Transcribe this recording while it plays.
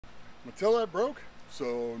My taillight broke,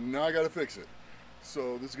 so now I gotta fix it.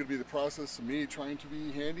 So this is gonna be the process of me trying to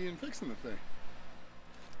be handy and fixing the thing.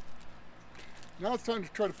 Now it's time to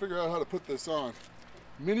try to figure out how to put this on.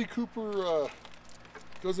 Mini Cooper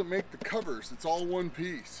doesn't make the covers, it's all one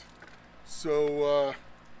piece. So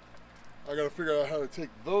I gotta figure out how to take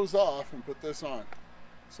those off and put this on.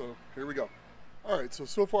 So here we go. All right,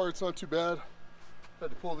 so far it's not too bad. Had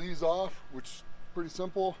to pull these off, which is pretty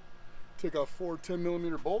simple. Take off 4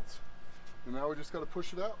 10mm bolts, and now we just gotta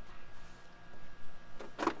push it out.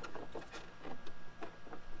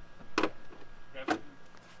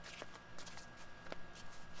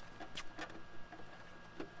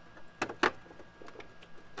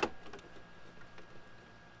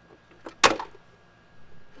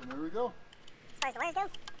 And there we go. As far as the wires go,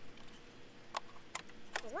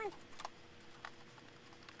 there's one.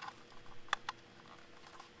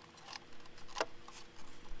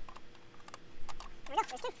 There we go,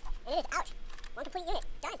 there's two. And it is out. One complete unit.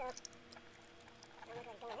 Done. So, I'm going to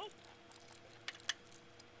go in there. It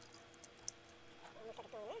looks like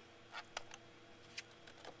it's going in there.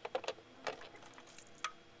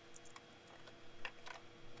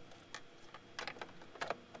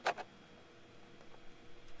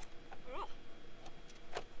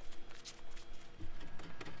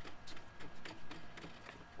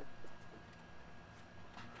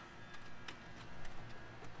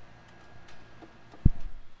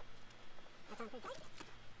 That's on pretty tight.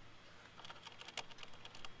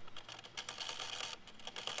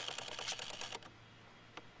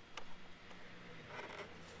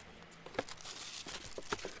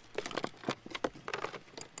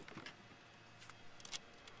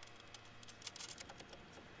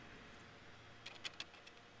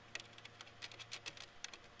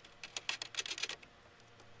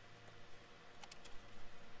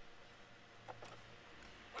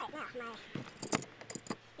 Alright, now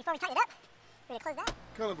before we tighten it up, we're going to close that.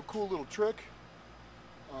 Kind of a cool little trick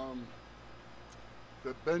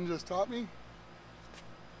that Ben just taught me.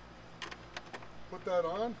 Put that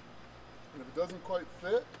on, and if it doesn't quite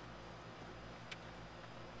fit,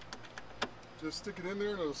 just stick it in there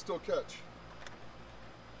and it'll still catch.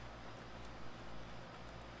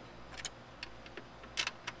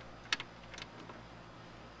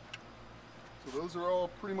 So those are all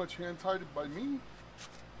pretty much hand tighted by me,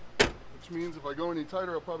 which means if I go any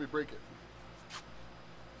tighter, I'll probably break it.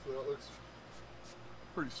 So that looks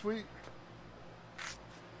pretty sweet.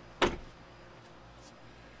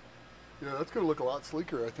 Yeah, that's gonna look a lot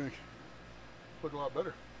sleeker, I think. Look a lot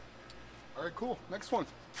better. All right, cool. Next one.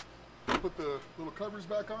 Put the little covers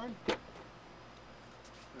back on,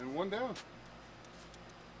 and one down.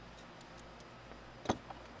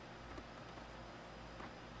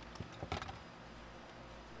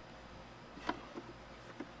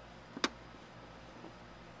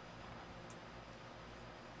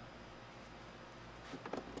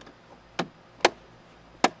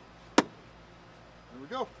 There we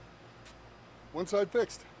go. One side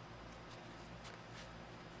fixed.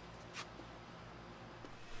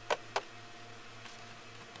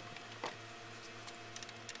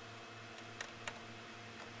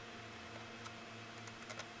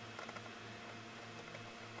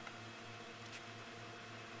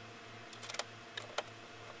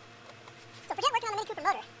 So forget working on the Mini Cooper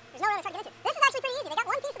motor. There's no other hard to get into. This is actually pretty easy. They got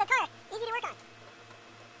one piece of the car easy to work on.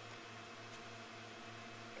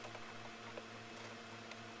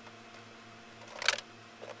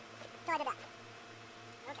 So I did that.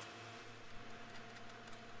 Okay.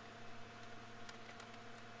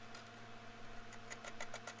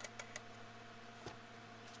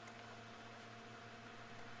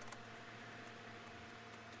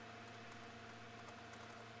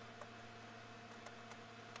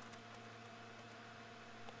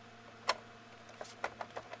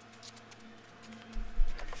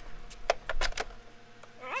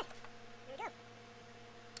 Alright, here we go.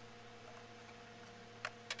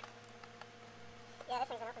 Yeah, this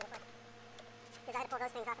thing's been open before. Because I had to pull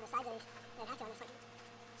those things off of the sides and didn't have to on this one.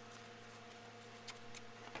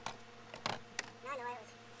 Now I know why it was.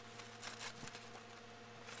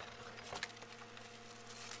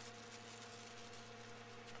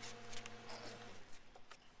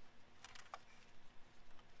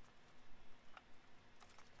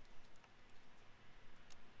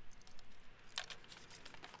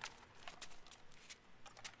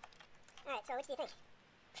 Alright, so which do you think?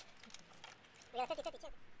 We got a 50-50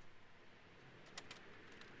 chance.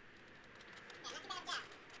 Yeah, not too bad of a job.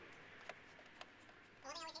 The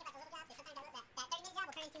only thing I always hate about the little jobs is sometimes that 30-minute job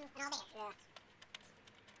will turn into an all-day. Yeah.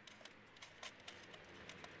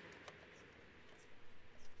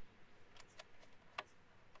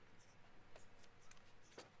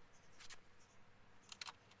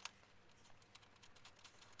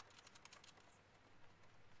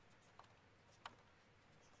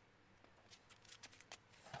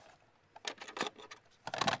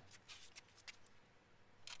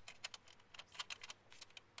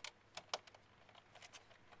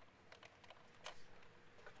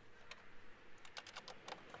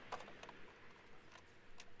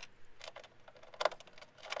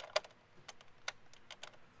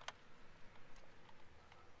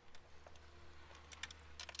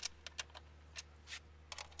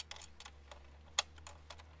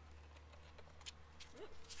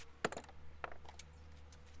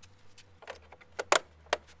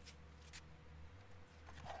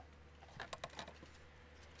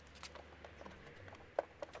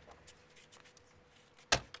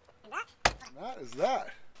 That is that.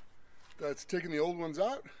 That's taking the old ones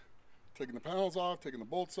out, taking the panels off, taking the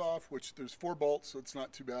bolts off, which there's 4 bolts, so it's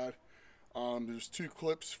not too bad. There's 2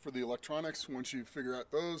 clips for the electronics. Once you figure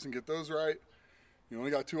out those and get those right, you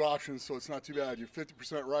only got 2 options, so it's not too bad. You're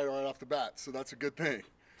 50% right off the bat, so that's a good thing.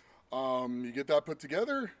 You get that put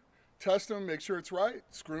together, test them, make sure it's right,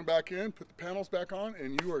 screw them back in, put the panels back on,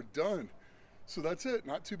 and you are done. So that's it,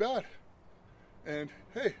 not too bad. And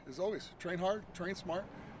hey, as always, train hard, train smart,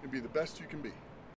 and be the best you can be.